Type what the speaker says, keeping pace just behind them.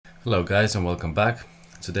Hello guys and welcome back.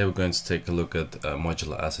 Today we're going to take a look at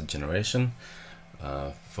modular asset generation.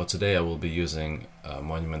 For today I will be using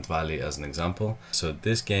Monument Valley as an example. So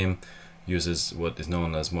this game uses what is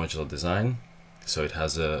known as modular design. So it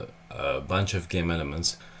has a bunch of game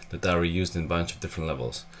elements that are reused in a bunch of different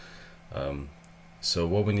levels. So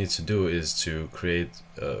what we need to do is to create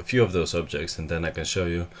a few of those objects, and then I can show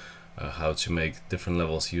you how to make different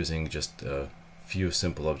levels using just a few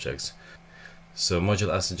simple objects. So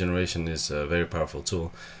modular asset generation is a very powerful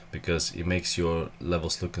tool because it makes your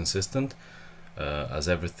levels look consistent, as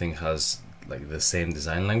everything has like the same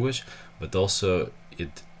design language, but also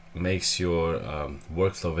it makes your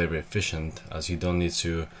workflow very efficient, as you don't need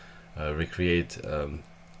to recreate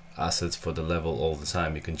assets for the level all the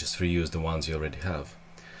time. You can just reuse the ones you already have.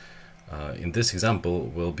 In this example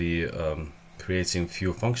we'll be creating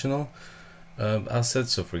few functional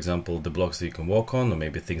assets, so for example the blocks that you can walk on, or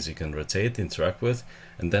maybe things you can rotate, interact with,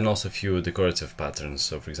 and then also a few decorative patterns,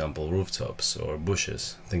 so for example rooftops or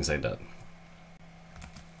bushes, things like that.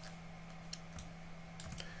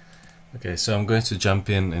 Okay, so I'm going to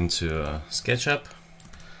jump into SketchUp.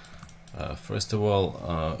 First of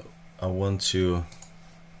all, I want to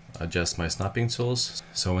adjust my snapping tools,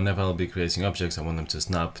 so whenever I'll be creating objects I want them to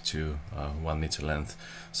snap to 1 meter length.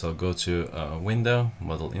 So I'll go to Window,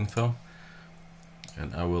 Model Info,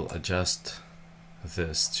 and I will adjust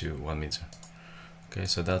this to 1 meter. Okay,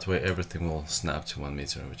 so that way everything will snap to 1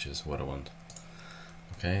 meter, which is what I want.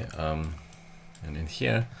 Okay, and in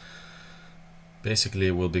here basically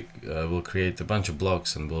we'll create a bunch of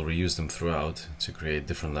blocks and we'll reuse them throughout to create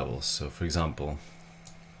different levels. So for example,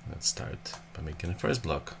 let's start by making the first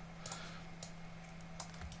block.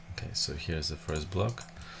 Okay, so here's the first block,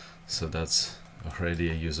 so that's already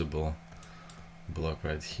a usable block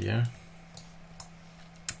right here.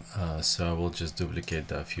 So I will just duplicate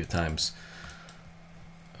that a few times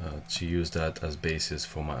to use that as basis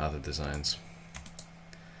for my other designs.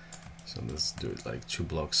 So let's do it like 2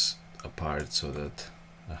 blocks apart so that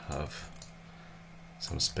I have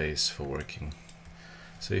some space for working.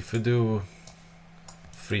 So if we do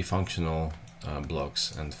 3 functional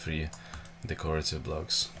blocks and 3 decorative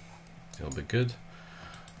blocks, it'll be good.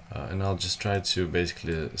 And I'll just try to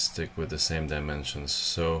basically stick with the same dimensions.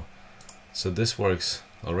 So this works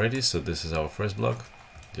already. So this is our first block,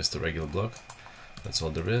 just a regular block. That's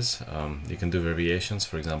all there is. You can do variations,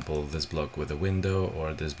 for example this block with a window,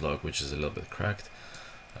 or this block which is a little bit cracked.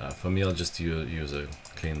 For me I'll just use a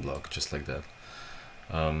clean block just like that.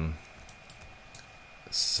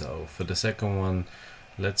 So for the second one,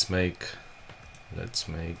 let's make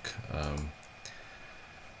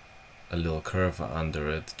a little curve under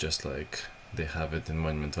it, just like they have it in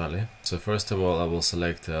Monument Valley. So first of all I will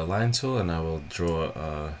select a line tool and I will draw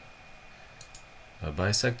a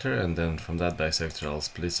bisector, and then from that bisector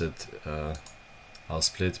I'll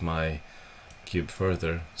split my cube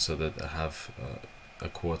further so that I have a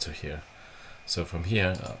quarter here. So from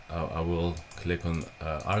here I will click on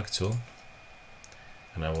arc tool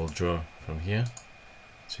and I will draw from here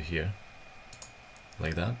to here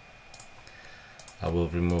like that. I will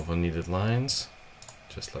remove unneeded lines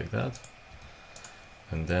just like that,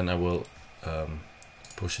 and then I will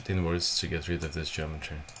push it inwards to get rid of this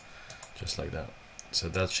geometry just like that. So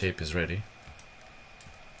that shape is ready.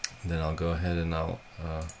 Then I'll go ahead and I'll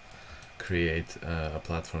create a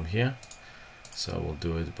platform here. So I will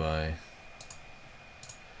do it by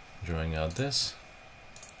drawing out this,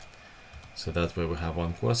 so that way we have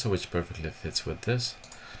 1/4 which perfectly fits with this.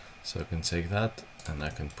 So I can take that and I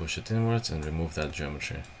can push it inwards and remove that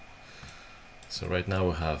geometry. So right now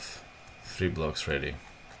we have 3 blocks ready.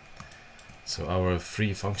 So our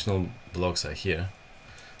 3 functional blocks are here.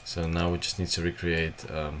 So now we just need to recreate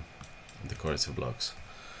decorative blocks.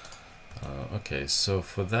 Okay, so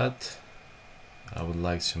for that I would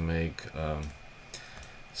like to make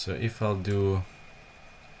so if I'll do,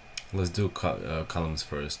 let's do columns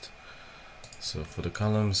first. So for the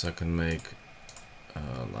columns I can make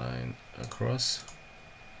a line across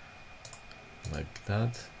like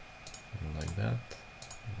that, and like that,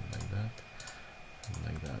 and like that, and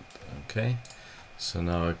like that. Okay, so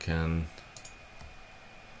now I can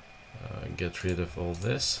get rid of all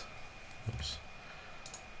this. Oops.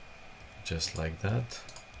 Just like that,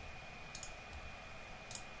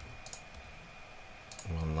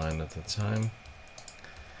 one line at a time,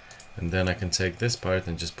 and then I can take this part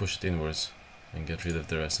and just push it inwards and get rid of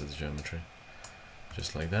the rest of the geometry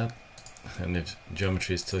just like that. And if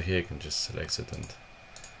geometry is still here, you can just select it and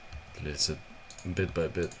delete it bit by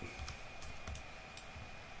bit.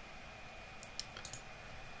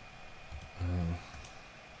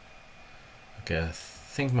 Okay, I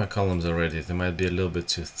think my columns are ready. They might be a little bit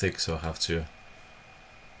too thick, so I'll have to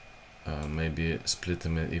maybe split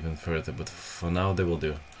them even further, but for now they will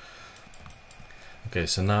do. Okay,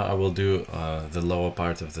 so now I will do the lower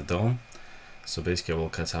part of the dome. So basically I will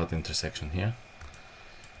cut out the intersection here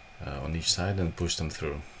on each side and push them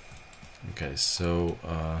through. Okay, so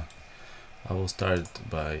I will start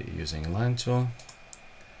by using a line tool.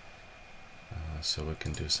 So we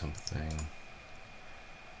can do something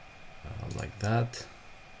like that.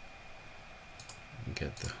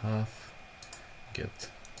 Get the half,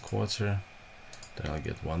 get quarter, then I'll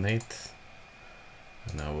get 1/8,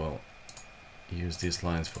 and I will use these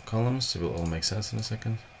lines for columns. It will all make sense in a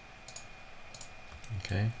second.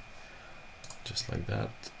 Okay, just like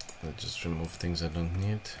that. Let's just remove things I don't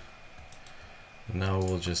need. Now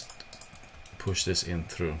we'll just push this in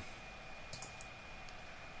through.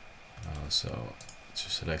 So to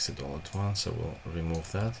select it all at once, I will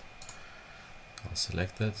remove that. I'll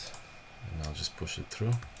select it and I'll just push it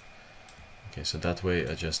through. Okay, so that way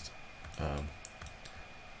I just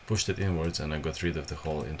pushed it inwards and I got rid of the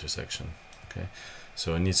whole intersection. Okay,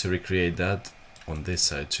 so I need to recreate that on this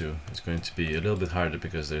side too. It's going to be a little bit harder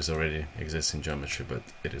because there's already existing geometry, but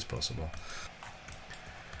it is possible.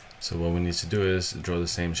 So what we need to do is draw the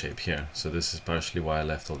same shape here. So this is partially why I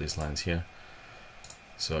left all these lines here,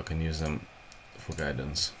 so I can use them for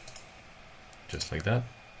guidance, just like that.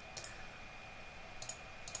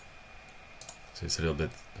 So it's a little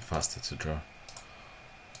bit faster to draw.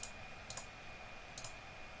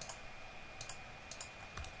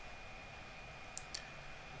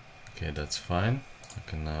 Okay, that's fine. I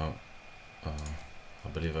can now, I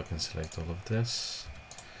believe I can select all of this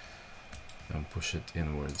and push it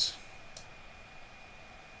inwards.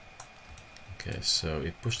 Okay, so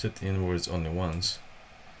it pushed it inwards only once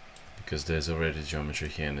because there's already geometry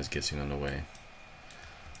here and it's getting on the way.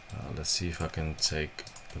 Let's see if I can take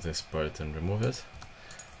this part and remove it,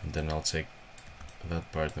 and then I'll take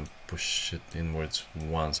that part and push it inwards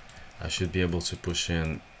once. I should be able to push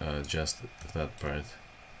in just that part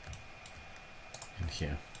in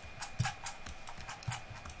here.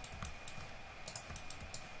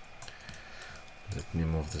 Let me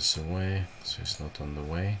move this away so it's not on the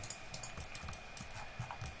way.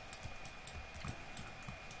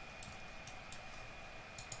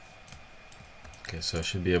 Okay, so I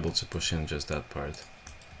should be able to push in just that part.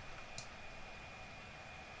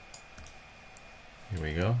 Here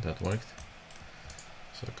we go, that worked.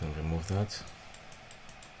 So I can remove that.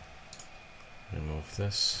 Remove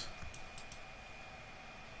this.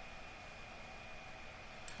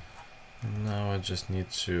 And now I just need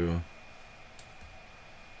to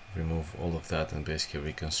remove all of that and basically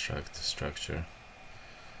reconstruct the structure.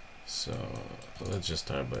 So let's just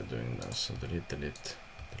start by doing that. So delete, delete,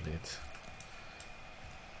 delete,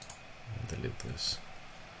 and delete this.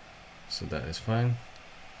 So that is fine.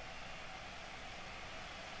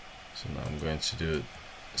 So now I'm going to do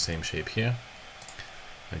the same shape here.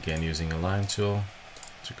 Again, using a line tool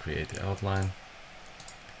to create the outline.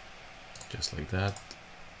 Just like that.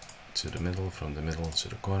 To the middle, from the middle to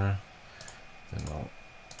the corner. Then I'll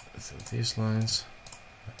do these lines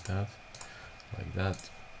like that,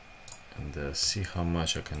 and see how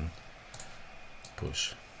much I can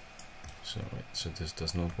push. So wait, so this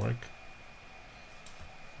does not work.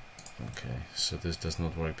 Okay, so this does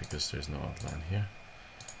not work because there's no outline here.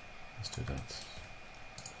 Let's do that.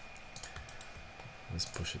 Let's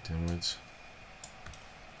push it inwards.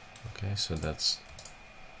 Okay, so that's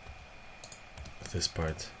this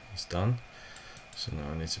part is done. So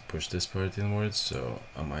now I need to push this part inwards, so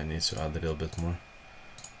I might need to add a little bit more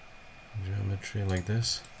geometry like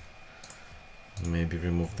this. Maybe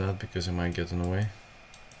remove that because it might get in the way.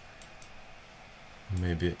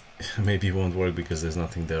 Maybe it won't work because there's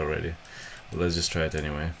nothing there already. But let's just try it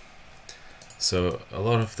anyway. So a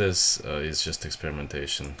lot of this is just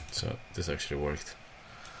experimentation. So this actually worked.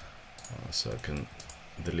 So I can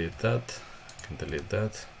delete that. I can delete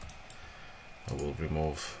that. I will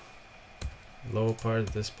remove lower part,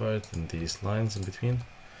 this part, and these lines in between.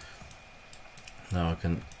 Now I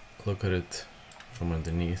can look at it from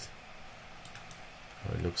underneath,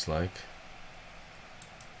 how it looks like,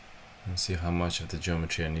 and see how much of the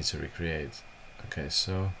geometry I need to recreate. Okay,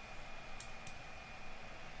 so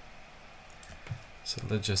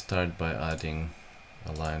let's just start by adding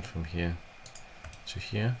a line from here to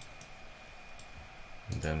here,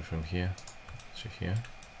 and then from here to here.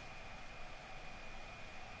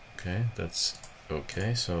 Okay, that's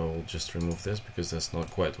okay, so I'll just remove this because that's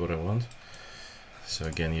not quite what I want. So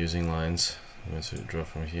again, using lines, I'm going to draw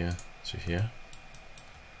from here to here,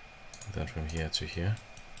 then from here to here,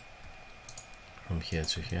 from here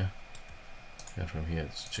to here, and from here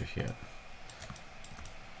to here.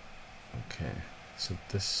 Okay, so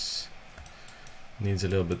this needs a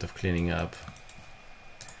little bit of cleaning up.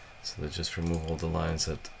 So let's just remove all the lines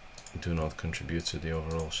that do not contribute to the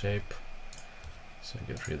overall shape. So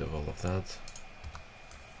get rid of all of that.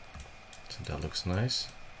 So that looks nice.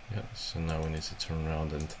 Yeah, so now we need to turn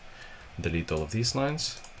around and delete all of these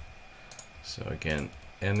lines. So again,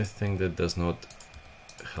 anything that does not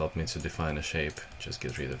help me to define a shape, just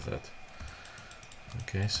get rid of that.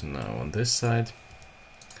 Okay, so now on this side,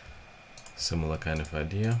 similar kind of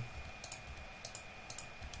idea.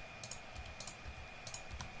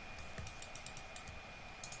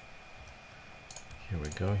 Here we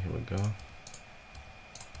go, here we go.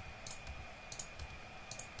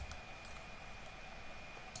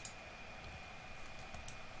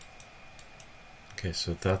 Okay,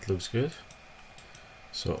 so that looks good.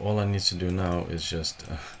 So all I need to do now is just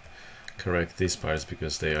correct these parts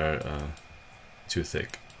because they are too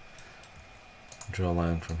thick. Draw a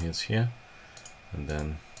line from here to here and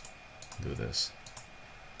then do this.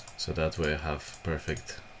 So that way I have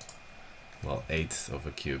perfect, well, 1/8 of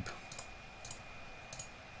a cube.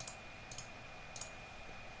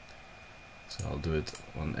 So I'll do it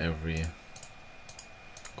on every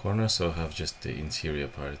corner, so I have just the interior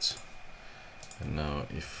parts. And now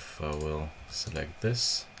if I will select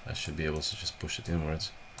this, I should be able to just push it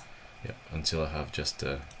inwards, yeah, until I have just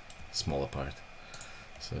a smaller part.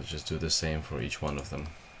 So just do the same for each one of them.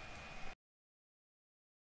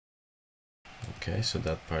 Okay, so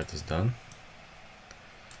that part is done.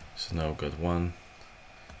 So now we've got 1,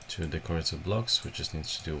 2 decorative blocks. We just need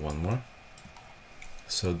to do one more.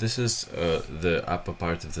 So this is the upper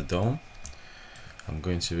part of the dome. I'm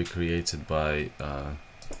going to recreate it by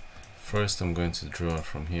first I'm going to draw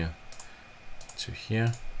from here to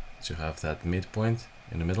here to have that midpoint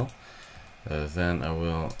in the middle. Then I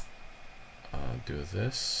will do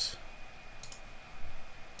this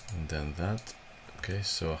and then that. Okay,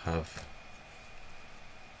 so I have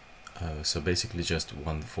so basically just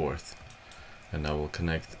 1/4, and I will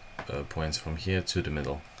connect points from here to the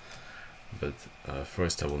middle. But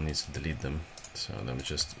first I will need to delete them. So let me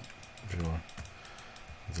just draw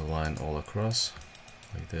the line all across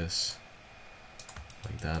like this,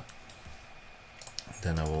 like that.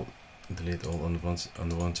 Then I will delete all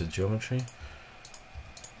unwanted geometry.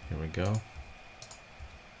 Here we go.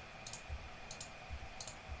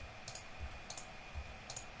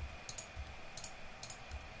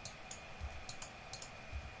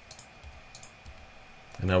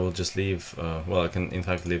 And I will just leave, well, I can in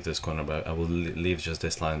fact leave this corner, but I will leave just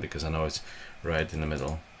this line because I know it's right in the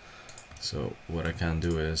middle. So what I can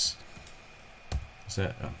do is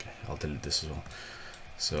that, okay, I'll delete this as well.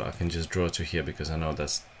 So I can just draw to here because I know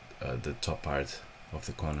that's the top part of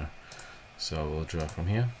the corner. So I will draw from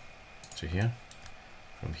here to here,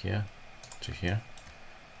 from here to here,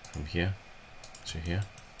 from here to here,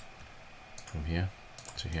 from here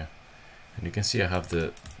to here. And you can see I have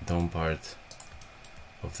the dome part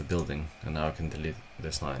of the building, and now I can delete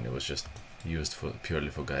this line. It was just used for purely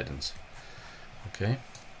for guidance. Okay,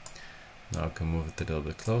 now I can move it a little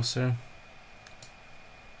bit closer,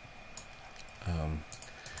 and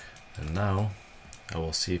now I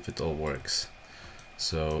will see if it all works.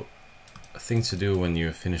 So a thing to do when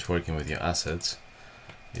you finish working with your assets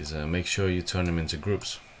is make sure you turn them into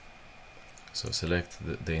groups. So select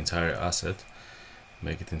the entire asset,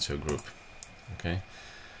 make it into a group. Okay,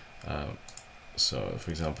 so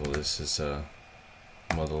for example, this is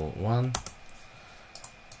model 1,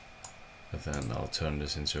 and then I'll turn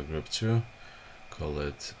this into a group 2, call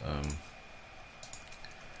it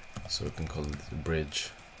so we can call it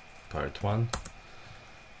bridge part 1.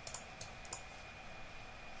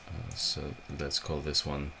 So let's call this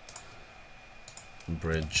one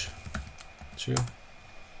bridge 2.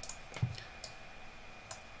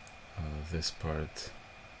 This part,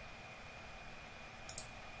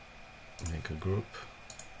 make a group,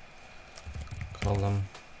 columns.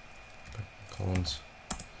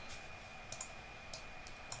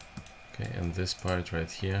 Okay, and this part right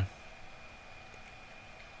here,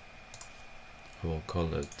 we'll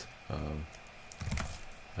call it I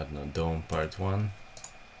don't know, dome part 1,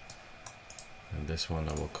 and this one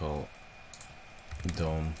I will call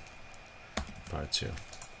dome part 2.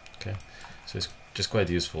 Okay, so it's just quite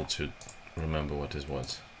useful to remember what is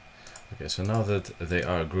what. Okay, so now that they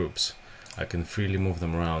are groups, I can freely move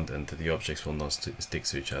them around and the objects will not stick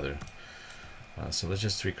to each other. So let's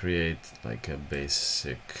just recreate like a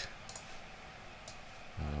basic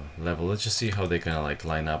level. Let's just see how they kind of like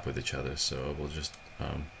line up with each other. So we'll just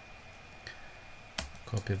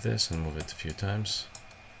copy this and move it a few times.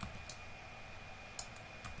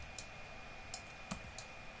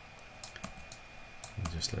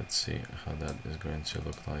 So let's see how that is going to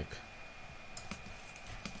look like.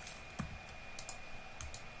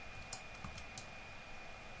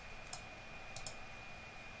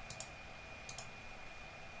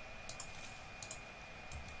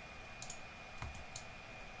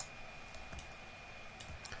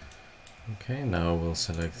 Okay, now we'll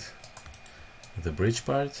select the bridge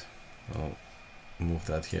part. I'll move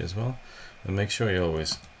that here as well, and make sure you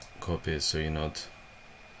always copy it so you're not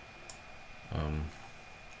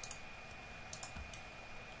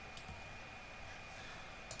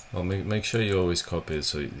well, make sure you always copy it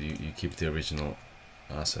so you keep the original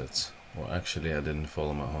assets. Well, actually I didn't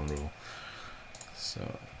follow my own rule, so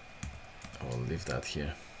I will leave that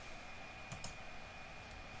here.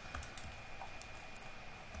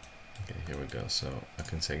 Okay, here we go. So I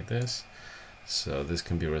can take this, so this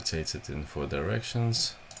can be rotated in 4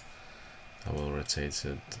 directions. I will rotate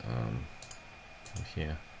it from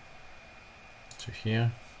here to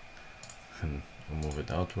here, and we'll move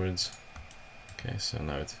it outwards. Okay, so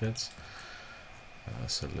now it fits.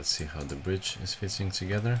 So let's see how the bridge is fitting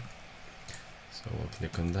together. So we'll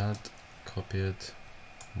click on that, copy it,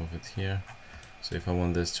 move it here. So if I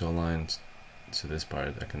want this to align to this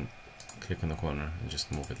part, I can click on the corner and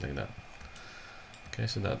just move it like that. Okay,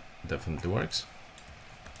 so that definitely works.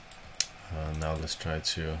 Now let's try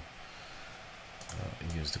to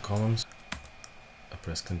use the columns. I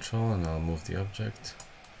press Control and I'll move the object.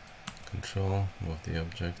 Control, move the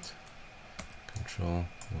object. Control,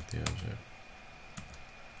 move the object.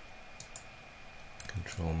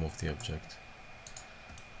 Control, move the object.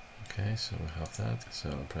 Okay, so we have that. So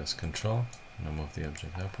I press Control and I move the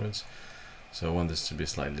object upwards. So I want this to be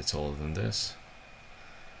slightly taller than this.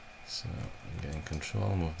 So again,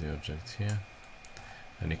 Control, move the object here,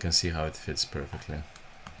 and you can see how it fits perfectly.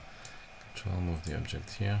 Control, move the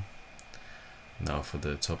object here. Now for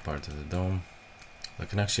the top part of the dome, I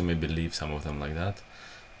can actually maybe leave some of them like that,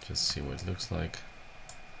 just see what it looks like.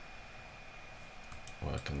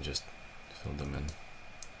 Or I can just fill them in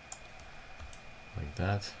like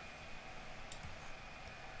that.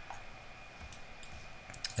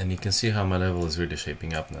 And you can see how my level is really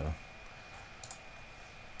shaping up now.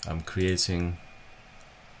 I'm creating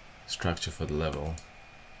structure for the level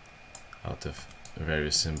out of very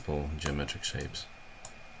simple geometric shapes.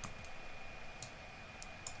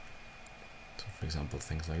 So for example,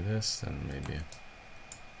 things like this, and maybe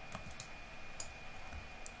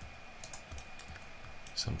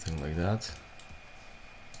something like that.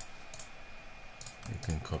 You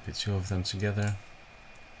can copy 2 of them together,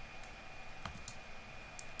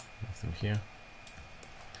 move them here.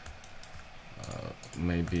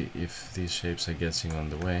 Maybe if these shapes are getting on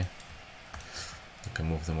the way, I can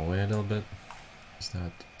move them away a little bit. Is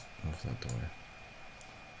that? Move that away.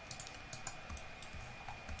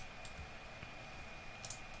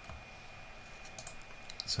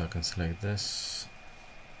 So I can select this,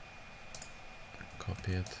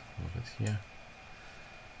 copy it, move it here.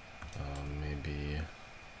 Maybe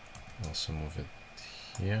also move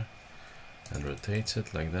it here and rotate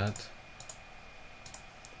it like that.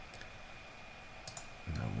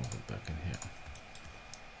 Now move it back in here.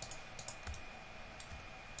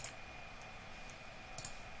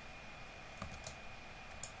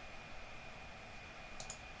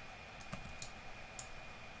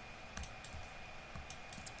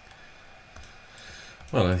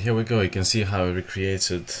 Well, and here we go. You can see how I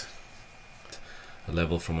recreated a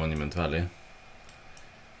level from Monument Valley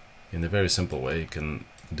in a very simple way. You can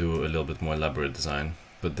do a little bit more elaborate design,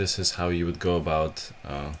 but this is how you would go about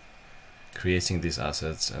creating these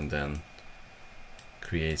assets and then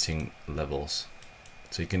creating levels.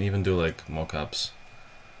 So you can even do like mock-ups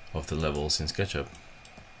of the levels in SketchUp.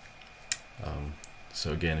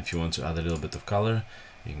 So again, if you want to add a little bit of color,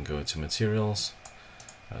 you can go to materials,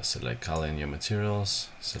 select color in your materials,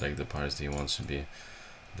 select the parts that you want to be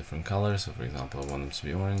different colors. So for example, I want them to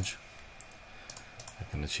be orange. I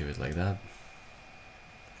can achieve it like that.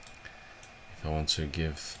 If I want to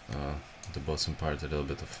give the bottom part a little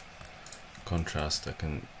bit of contrast, I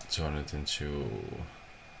can turn it into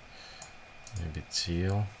maybe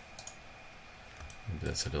teal. Maybe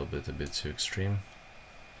that's a bit too extreme.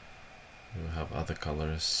 We have other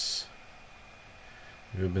colors.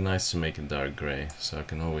 It would be nice to make it dark gray, so I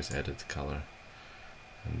can always edit the color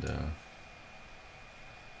and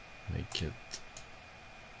make it.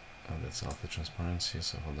 Oh, that's alpha transparency.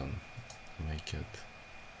 So hold on, make it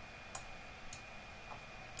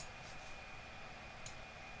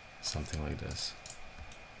something like this.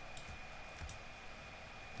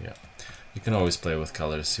 Yeah, you can always play with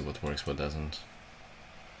colors, see what works, what doesn't.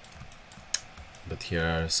 But here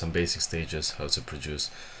are some basic stages how to produce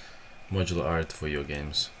modular art for your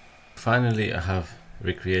games. Finally, I have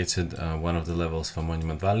recreated one of the levels for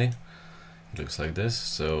Monument Valley. It looks like this.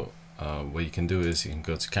 So what you can do is you can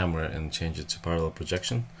go to camera and change it to parallel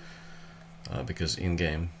projection, because in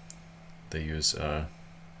game they use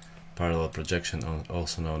parallel projection,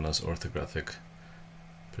 also known as orthographic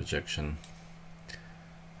projection,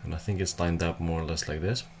 and I think it's lined up more or less like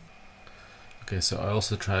this. Okay, so I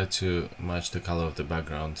also try to match the color of the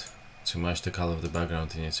background. To match the color of the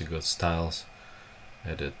background, you need to go to Styles,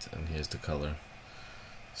 Edit, and here's the color.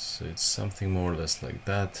 So it's something more or less like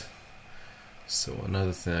that. So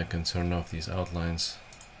another thing, I can turn off these outlines.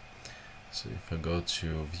 So if I go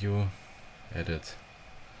to View, Edit,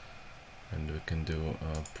 and we can do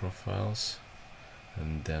Profiles,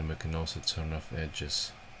 and then we can also turn off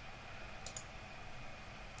edges.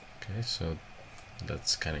 Okay, so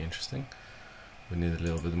that's kind of interesting. We need a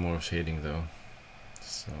little bit more shading though.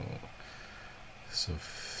 So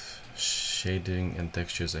shading and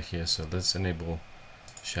textures are here. So let's enable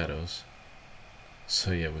shadows.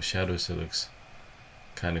 So yeah, with shadows it looks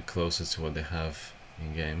kind of closer to what they have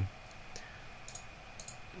in game.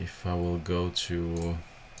 If I will go to,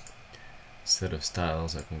 instead of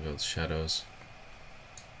styles, I can go to shadows,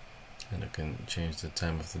 and I can change the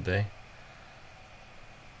time of the day.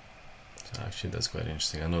 So actually that's quite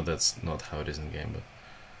interesting. I know that's not how it is in game,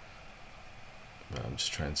 but I'm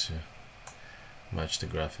just trying to match the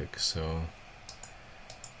graphic. So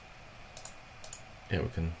yeah, we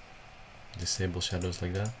can disable shadows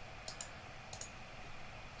like that.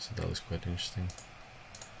 So that looks quite interesting.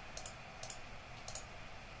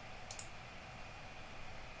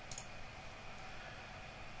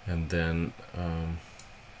 And then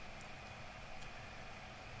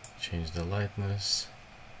change the lightness.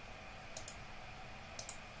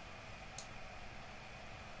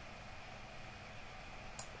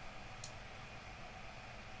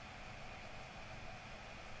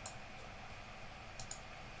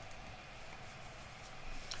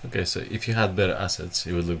 Okay, so if you had better assets,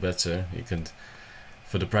 it would look better. You could,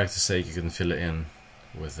 for the practice sake, you can fill it in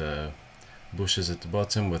with bushes at the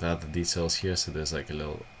bottom without the details here. So there's like a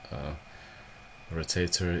little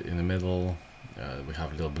rotator in the middle. We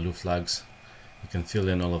have little blue flags. You can fill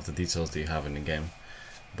in all of the details that you have in the game.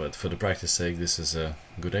 But for the practice sake, this is a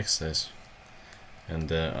good exercise. And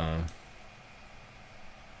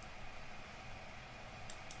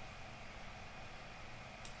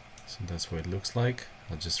so that's what it looks like.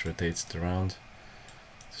 I'll just rotate it around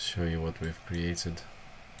to show you what we've created.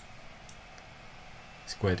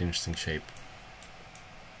 It's quite interesting shape.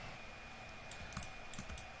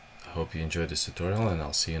 I hope you enjoyed this tutorial, and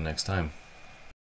I'll see you next time.